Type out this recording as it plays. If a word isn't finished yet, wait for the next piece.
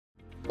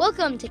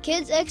Welcome to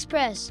Kids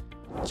Express.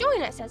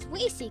 Join us as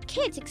we see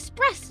kids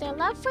express their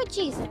love for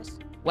Jesus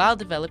while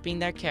developing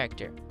their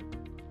character.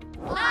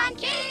 on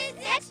Kids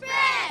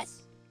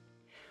Express!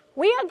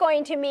 We are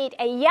going to meet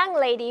a young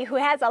lady who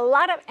has a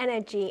lot of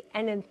energy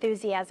and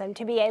enthusiasm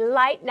to be a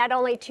light not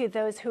only to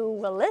those who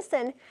will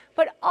listen,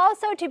 but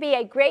also to be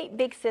a great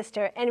big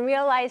sister and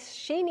realize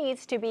she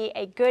needs to be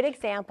a good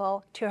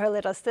example to her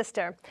little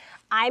sister.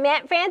 I'm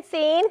Aunt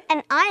Francine.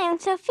 And I am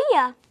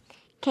Sophia.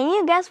 Can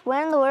you guess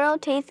where in the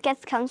world Taste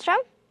Gets comes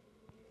from?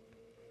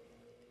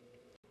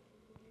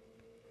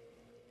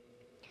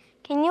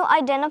 Can you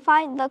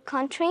identify the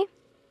country?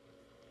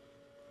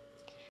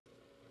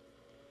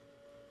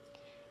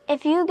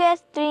 If you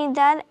guessed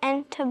Trinidad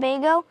and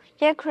Tobago,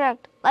 you're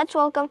correct. Let's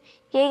welcome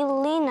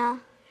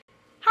Yelena.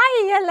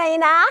 Hi,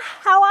 Yelena.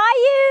 How are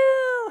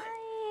you?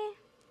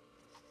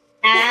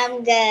 Hi.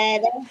 I'm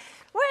good.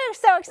 We're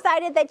so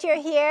excited that you're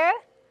here.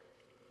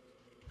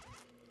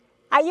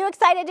 Are you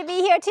excited to be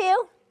here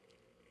too?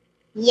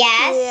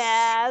 Yes.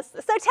 Yes.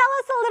 So tell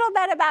us a little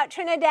bit about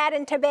Trinidad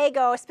and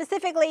Tobago.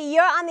 Specifically,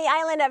 you're on the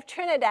island of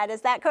Trinidad. Is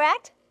that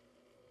correct?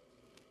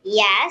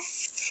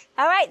 Yes.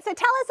 All right. So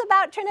tell us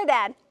about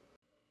Trinidad.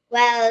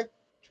 Well,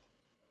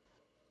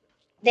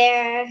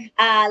 there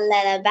are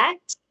leatherback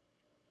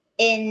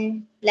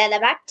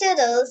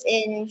turtles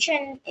in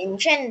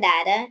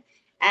Trinidad,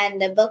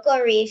 and the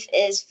buccal reef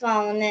is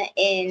found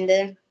in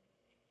the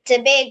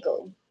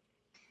Tobago.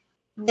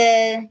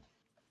 The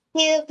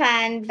heel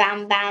pan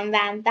bam bam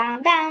bam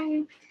bam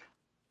bam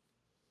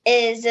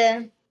is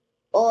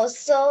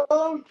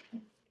also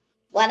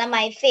one of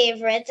my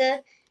favorite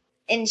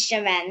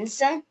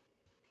instruments. And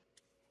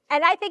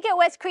I think it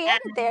was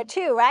created there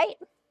too, right?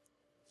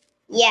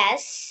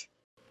 Yes.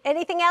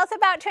 Anything else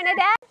about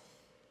Trinidad?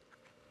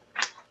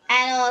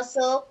 And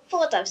also,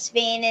 Port of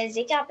Spain is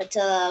the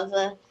capital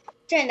of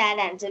Trinidad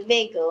and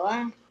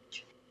Tobago.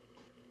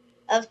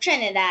 Of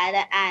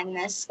Trinidad,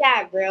 and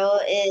Scarborough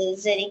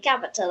is the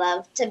capital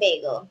of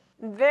Tobago.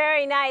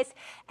 Very nice.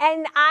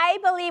 And I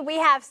believe we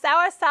have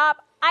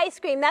soursop ice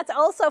cream. That's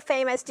also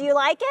famous. Do you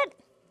like it?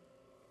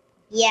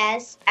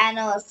 Yes, and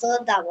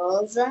also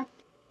Doubles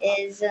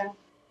is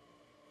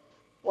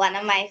one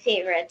of my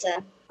favorite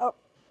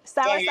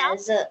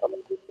Soursop?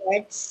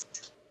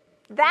 desserts.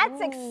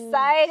 That's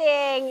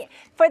exciting.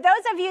 For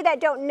those of you that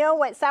don't know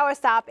what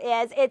soursop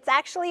is, it's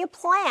actually a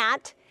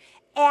plant.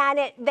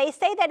 And they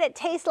say that it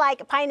tastes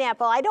like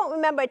pineapple. I don't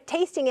remember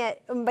tasting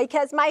it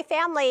because my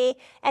family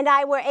and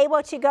I were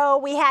able to go.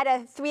 We had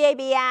a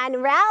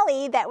 3ABN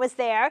rally that was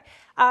there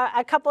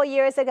a couple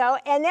years ago.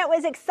 And it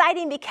was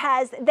exciting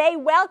because they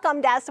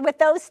welcomed us with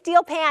those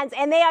steel pans.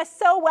 And they are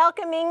so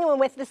welcoming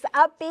with this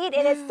upbeat.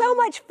 And it's so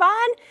much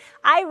fun.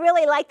 I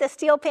really like the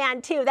steel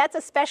pan too. That's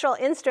a special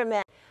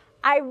instrument.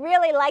 I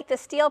really like the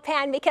steel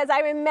pan because I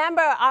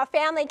remember our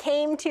family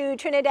came to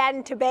Trinidad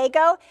and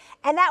Tobago,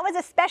 and that was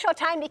a special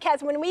time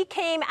because when we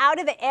came out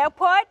of the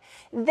airport,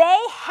 they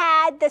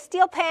had the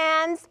steel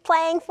pans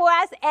playing for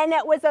us, and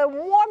it was the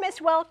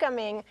warmest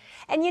welcoming.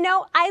 And you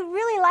know, I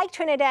really like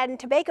Trinidad and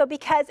Tobago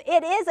because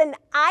it is an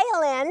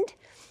island,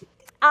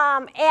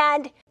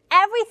 and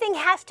everything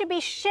has to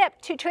be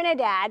shipped to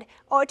Trinidad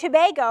or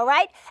Tobago,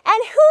 right?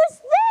 And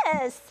who's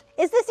this?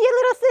 Is this your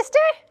little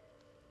sister?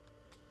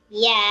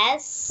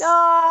 Yes.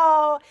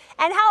 Oh,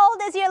 and how old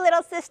is your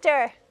little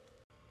sister?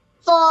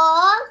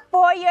 4.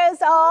 4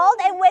 years old.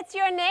 And what's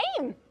your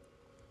name?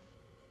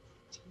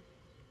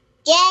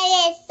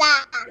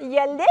 Jalissa.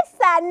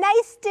 Yelissa.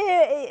 Nice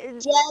to...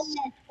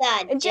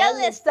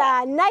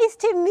 Jalissa. Nice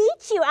to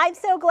meet you. I'm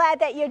so glad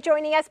that you're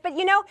joining us. But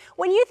you know,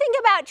 when you think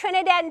about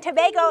Trinidad and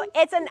Tobago,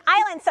 it's an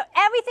island, so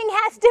everything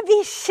has to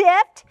be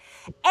shipped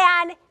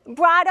and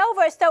brought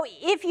over. So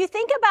if you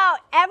think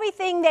about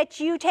everything that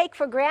you take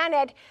for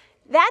granted,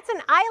 that's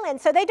an island,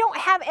 so they don't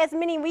have as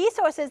many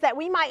resources that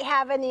we might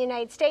have in the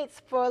United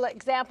States. For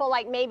example,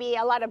 like maybe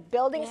a lot of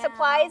building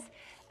supplies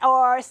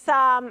or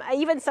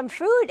even some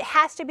food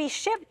has to be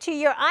shipped to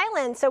your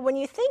island. So when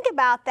you think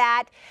about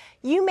that,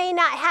 you may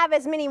not have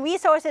as many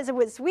resources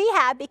as we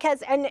have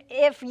because, and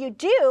if you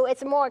do,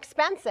 it's more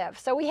expensive.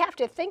 So we have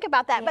to think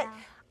about that. But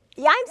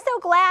yeah, I'm so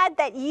glad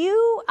that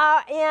you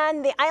are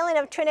in the island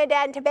of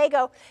Trinidad and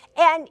Tobago.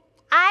 And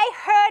I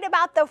heard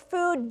about the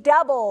food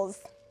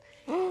doubles.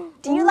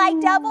 Do you like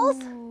doubles?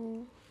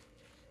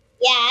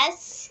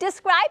 Yes.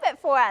 Describe it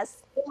for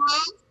us.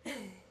 Yes.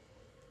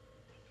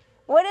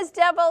 What is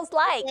doubles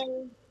like?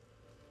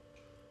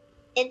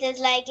 It is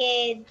like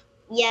a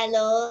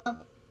yellow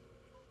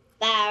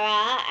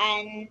bara,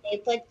 and they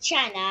put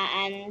chana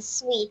and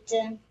sweet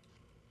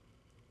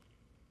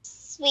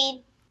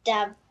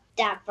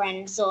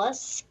dapran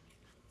sauce.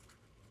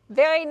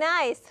 Very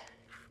nice.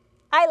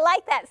 I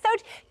like that. So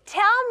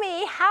tell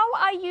me, how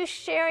are you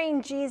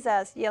sharing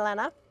Jesus,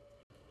 Yelena?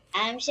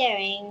 I'm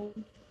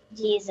sharing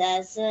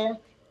Jesus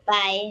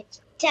by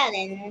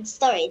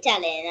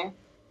storytelling,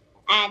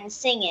 and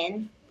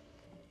singing.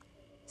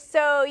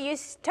 So you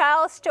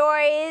tell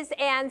stories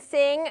and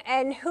sing,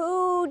 and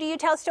who do you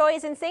tell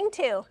stories and sing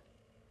to?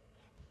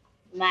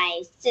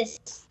 My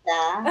sister.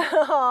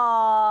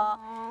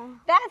 Oh,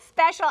 that's That's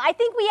special. I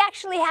think we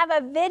actually have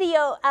a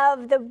video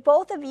of the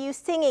both of you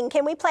singing.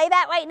 Can we play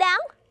that right now?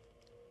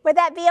 Would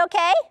that be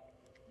okay?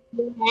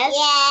 Yes.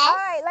 All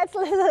right,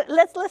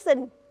 let's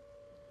listen.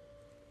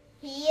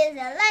 He is a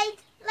light,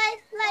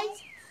 light, light,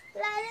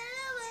 light in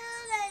the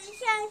world, let it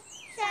shine,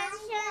 shine,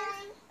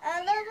 shine.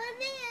 All over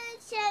the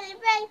earth, shining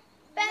bright,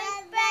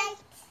 bright, bright.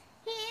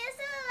 He is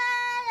the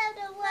light of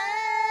the world.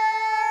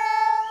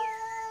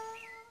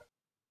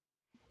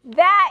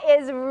 That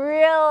is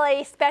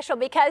really special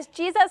because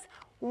Jesus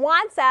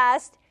wants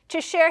us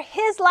to share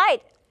his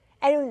light.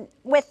 And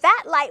with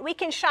that light, we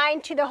can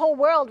shine to the whole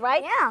world,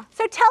 right? Yeah.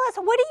 So tell us,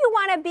 what do you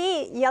want to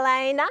be,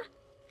 Yelena?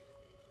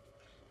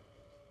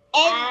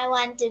 I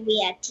want to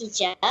be a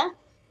teacher.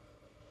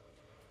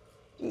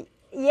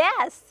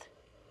 Yes.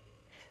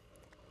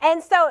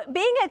 And so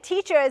being a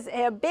teacher is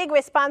a big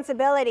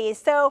responsibility.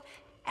 So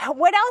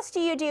what else do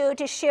you do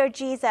to share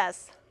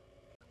Jesus?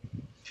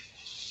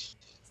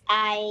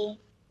 I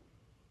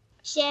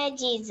share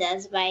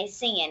Jesus by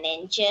singing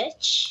in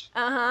church.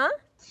 Uh-huh.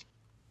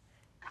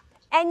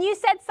 And you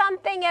said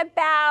something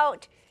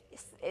about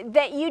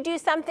that you do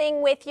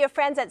something with your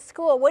friends at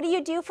school. What do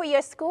you do for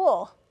your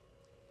school?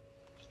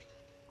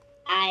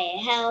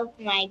 I help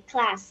my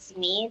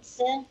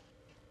classmates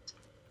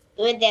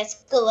with their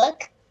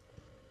schoolwork.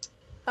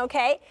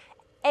 Okay.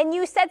 And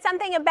you said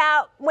something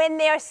about when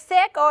they're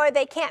sick or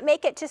they can't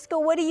make it to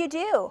school. What do you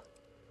do?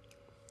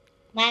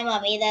 My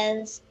mommy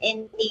does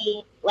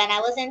when I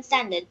was in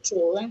standard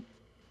 2,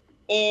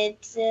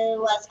 it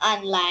was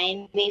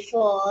online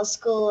before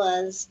school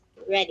was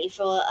ready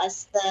for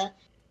us to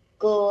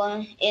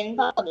go in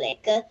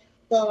public.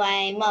 So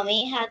my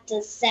mommy had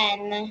to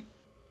send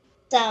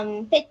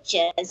some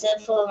pictures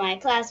for my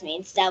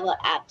classmates that were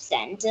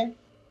absent.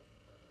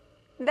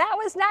 That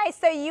was nice.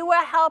 So you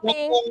were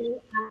helping.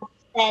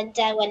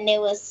 When they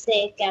were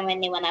sick and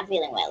when they were not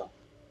feeling well.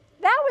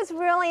 That was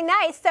really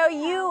nice. So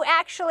you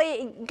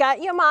actually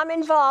got your mom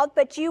involved,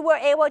 but you were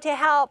able to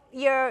help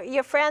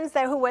your friends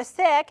there who were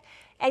sick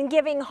and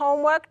giving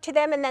homework to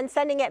them and then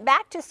sending it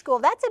back to school.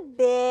 That's a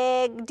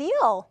big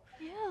deal.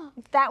 Yeah.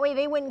 That way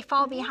they wouldn't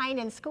fall behind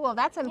in school.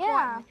 That's important.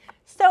 Yeah.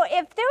 So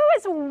if there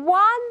was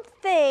one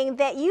thing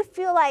that you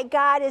feel like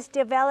God is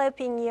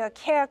developing your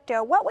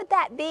character, what would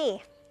that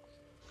be?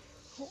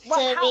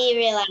 Be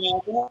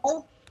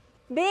reliable.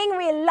 Being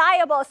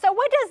reliable. So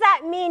what does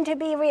that mean, to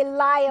be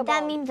reliable?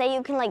 That means that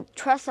you can like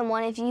trust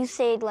someone. If you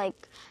say like,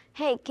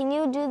 "Hey, can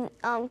you do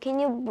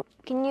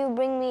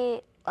bring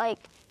me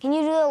can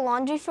you do the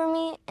laundry for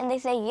me?" and they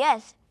say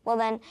yes, well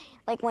then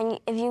like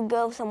if you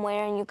go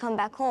somewhere and you come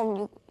back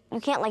home, you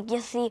can't like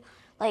just see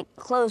like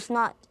clothes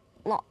not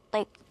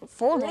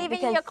folded.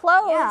 Leaving your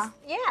clothes. Yeah.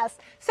 Yes.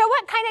 So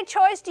what kind of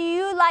chores do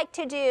you like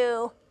to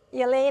do,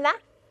 Yelena?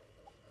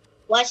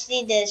 Wash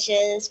the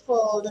dishes,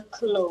 fold the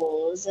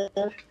clothes.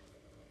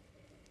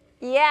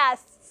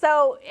 Yes.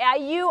 So are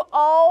you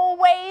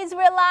always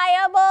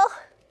reliable?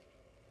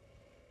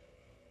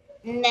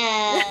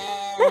 No.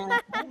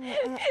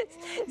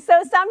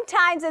 So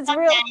sometimes it's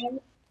real.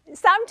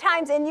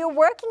 Sometimes, and you're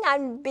working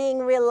on being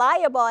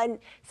reliable, and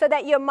so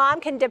that your mom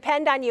can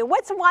depend on you.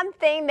 What's one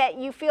thing that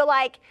you feel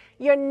like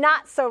you're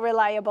not so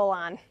reliable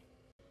on?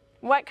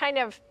 What kind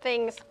of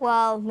things?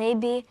 Well,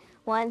 maybe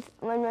once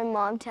when my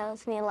mom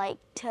tells me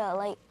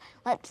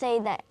let's say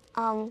that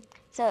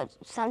so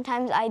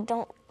sometimes I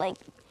don't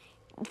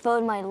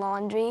fold my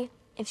laundry.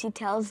 If she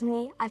tells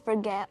me, I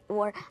forget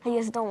or I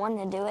just don't want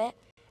to do it.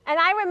 And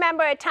I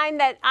remember a time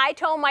that I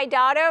told my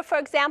daughter, for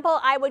example,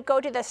 I would go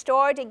to the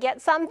store to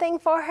get something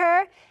for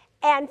her,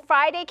 and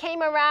Friday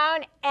came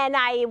around and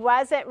I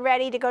wasn't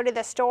ready to go to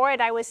the store,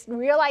 and I was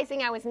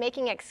realizing I was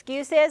making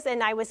excuses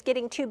and I was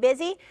getting too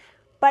busy.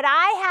 But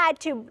I had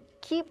to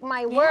keep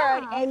my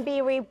word and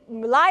be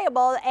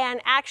reliable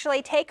and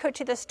actually take her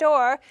to the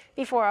store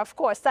before, of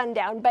course,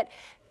 sundown. But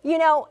you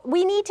know,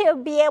 we need to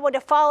be able to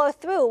follow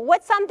through.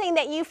 What's something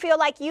that you feel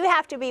like you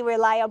have to be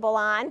reliable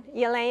on,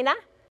 Yelena?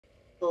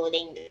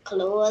 Folding the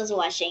clothes,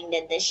 washing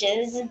the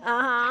dishes.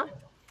 Uh-huh.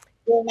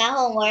 Doing my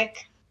homework.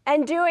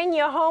 And doing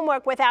your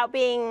homework without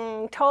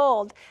being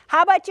told.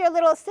 How about your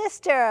little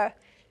sister?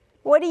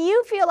 What do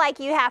you feel like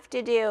you have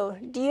to do?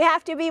 Do you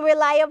have to be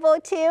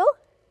reliable too?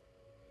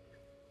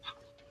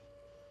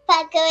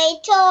 Pack away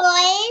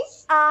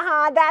toys.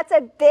 Uh-huh, that's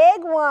a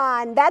big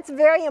one. That's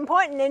very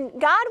important. And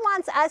God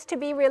wants us to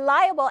be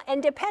reliable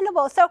and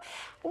dependable. So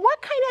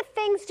what kind of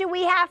things do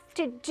we have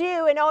to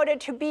do in order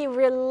to be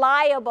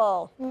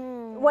reliable?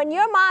 When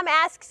your mom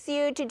asks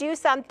you to do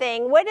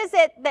something, what is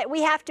it that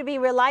we have to be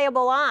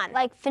reliable on?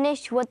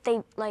 Finish your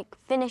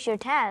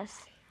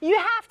task. You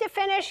have to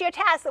finish your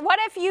task. What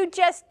if you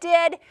just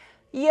did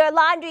your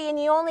laundry and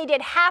you only did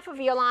half of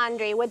your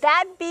laundry? Would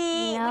that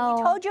be, when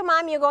you told your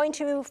mom you're going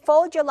to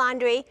fold your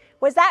laundry,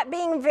 was that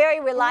being very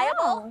reliable?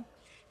 No.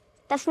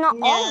 That's not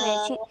all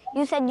of it.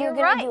 You said you're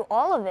going to do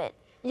all of it.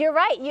 You're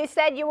right. You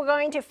said you were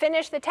going to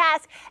finish the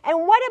task.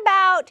 And what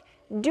about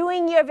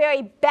doing your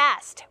very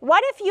best?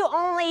 What if you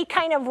only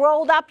kind of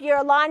rolled up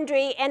your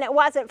laundry and it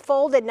wasn't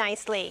folded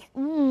nicely?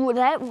 Ooh,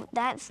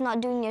 that's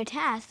not doing your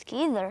task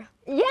either.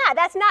 Yeah,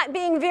 that's not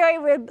being very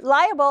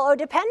reliable or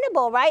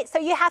dependable, right? So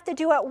you have to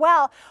do it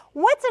well.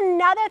 What's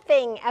another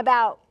thing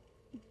about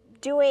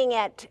doing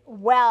it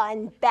well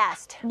and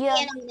best? Yeah.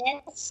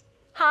 Being honest.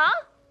 Huh?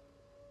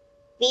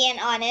 Being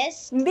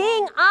honest.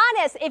 Being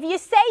honest. If you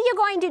say you're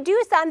going to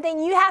do something,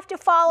 you have to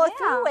follow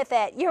through with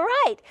it. You're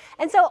right.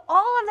 And so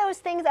all of those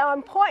things are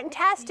important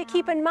tasks to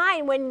keep in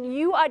mind when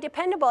you are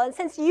dependable. And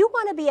since you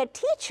want to be a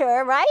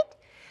teacher, right?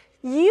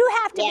 You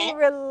have to be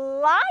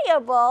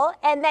reliable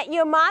and that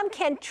your mom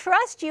can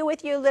trust you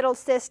with your little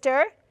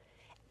sister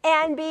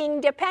and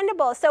being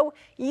dependable. So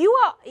you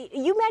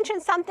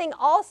mentioned something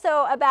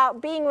also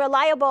about being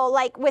reliable,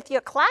 like with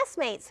your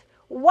classmates.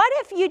 What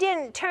if you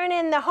didn't turn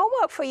in the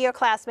homework for your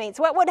classmates?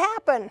 What would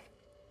happen?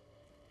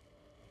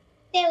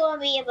 They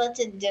won't be able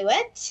to do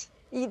it.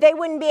 They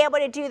wouldn't be able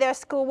to do their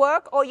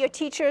schoolwork, or your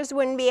teachers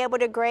wouldn't be able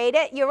to grade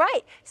it. You're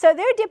right. So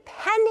they're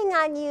depending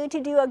on you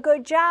to do a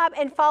good job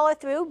and follow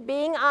through,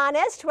 being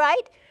honest,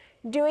 right?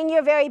 Doing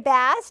your very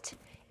best.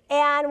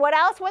 And what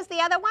else was the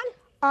other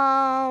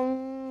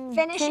one?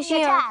 Finishing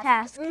your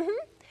task.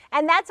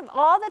 And that's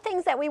all the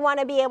things that we want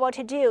to be able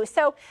to do.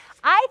 So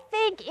I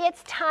think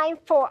it's time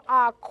for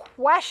our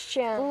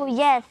question. Oh,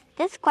 yes.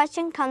 This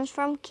question comes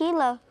from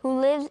Keela,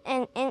 who lives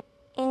in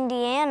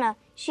Indiana.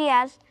 She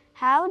asks,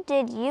 how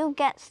did you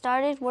get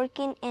started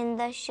working in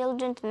the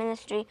children's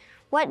ministry?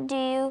 What do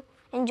you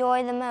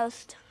enjoy the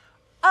most?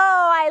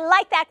 Oh, I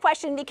like that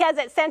question because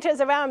it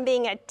centers around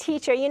being a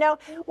teacher. You know,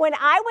 when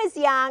I was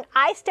young,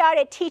 I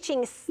started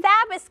teaching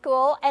Sabbath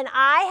school, and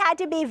I had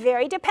to be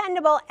very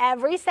dependable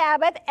every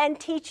Sabbath and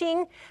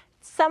teaching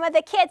some of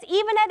the kids,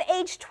 even at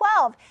age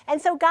 12.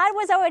 And so God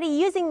was already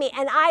using me,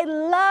 and I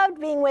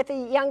loved being with the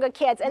younger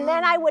kids. And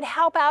then I would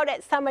help out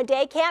at summer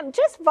day camp,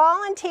 just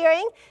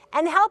volunteering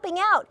and helping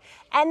out.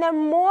 And the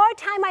more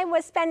time I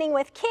was spending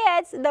with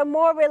kids, the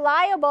more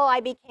reliable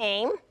I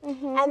became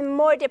and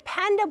more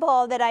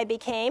dependable that I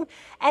became.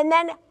 And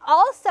then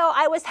also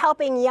I was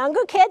helping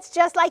younger kids,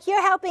 just like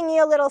you're helping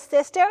your little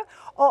sister,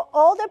 or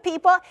older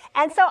people.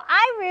 And so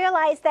I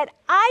realized that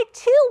I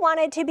too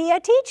wanted to be a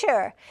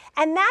teacher.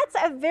 And that's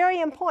a very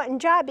important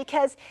job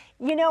because,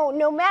 you know,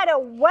 no matter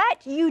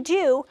what you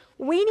do,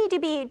 we need to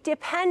be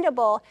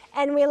dependable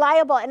and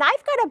reliable. And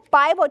I've got a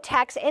Bible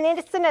text, and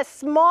it's in a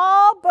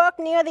small book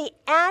near the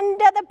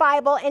end of the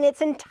Bible, and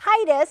it's in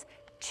Titus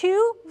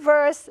 2,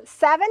 verse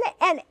 7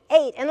 and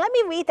 8. And let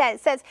me read that.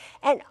 It says,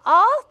 "In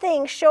all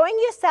things showing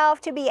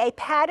yourself to be a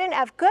pattern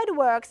of good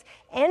works,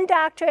 in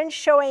doctrine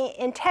showing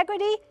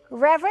integrity,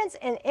 reverence,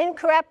 and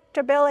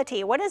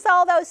incorruptibility." What does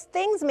all those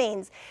things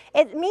mean?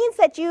 It means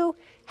that you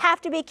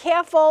have to be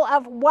careful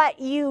of what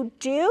you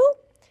do,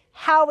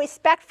 how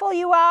respectful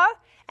you are,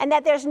 and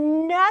that there's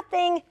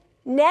nothing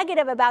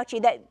negative about you,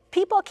 that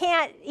people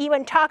can't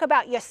even talk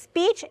about your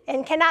speech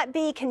and cannot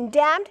be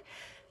condemned,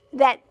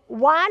 that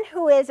one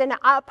who is an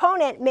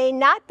opponent may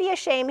not be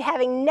ashamed,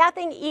 having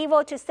nothing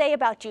evil to say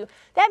about you.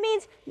 That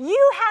means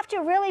you have to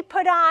really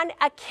put on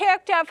a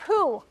character of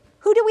who?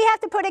 Who do we have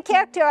to put a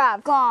character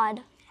of?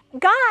 God.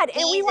 God.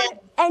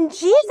 And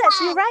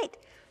Jesus, you're right.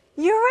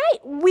 You're right.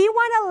 We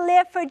want to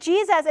live for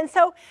Jesus. And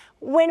so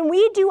when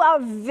we do our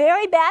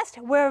very best,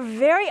 we're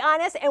very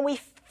honest, and we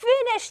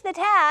finish the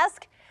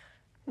task,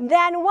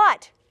 then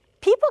what?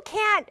 People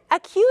can't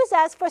accuse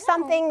us for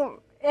something,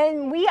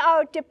 and we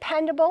are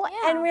dependable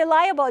and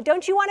reliable.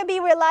 Don't you want to be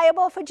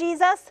reliable for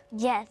Jesus?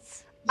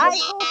 Yes. I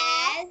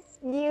hope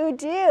you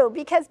do,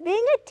 because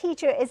being a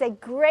teacher is a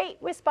great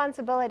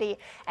responsibility,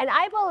 and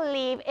I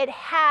believe it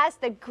has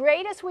the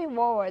greatest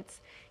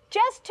rewards.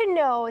 Just to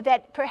know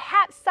that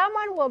perhaps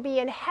someone will be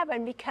in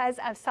heaven because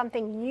of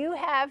something you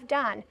have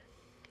done.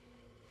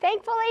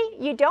 Thankfully,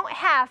 you don't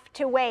have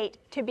to wait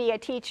to be a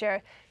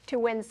teacher to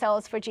win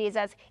souls for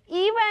Jesus.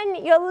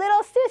 Even your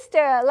little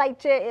sister,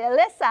 like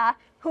Alyssa,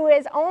 who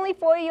is only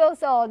 4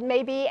 years old,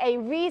 may be a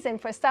reason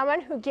for someone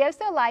who gives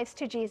their lives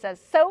to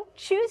Jesus. So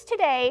choose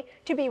today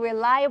to be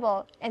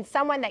reliable and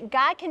someone that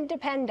God can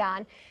depend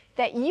on,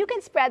 that you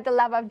can spread the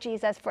love of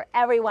Jesus for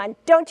everyone.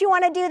 Don't you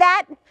want to do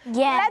that?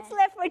 Yes. Let's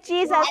live for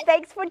Jesus.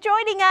 Thanks for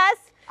joining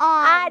us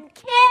on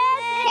Kids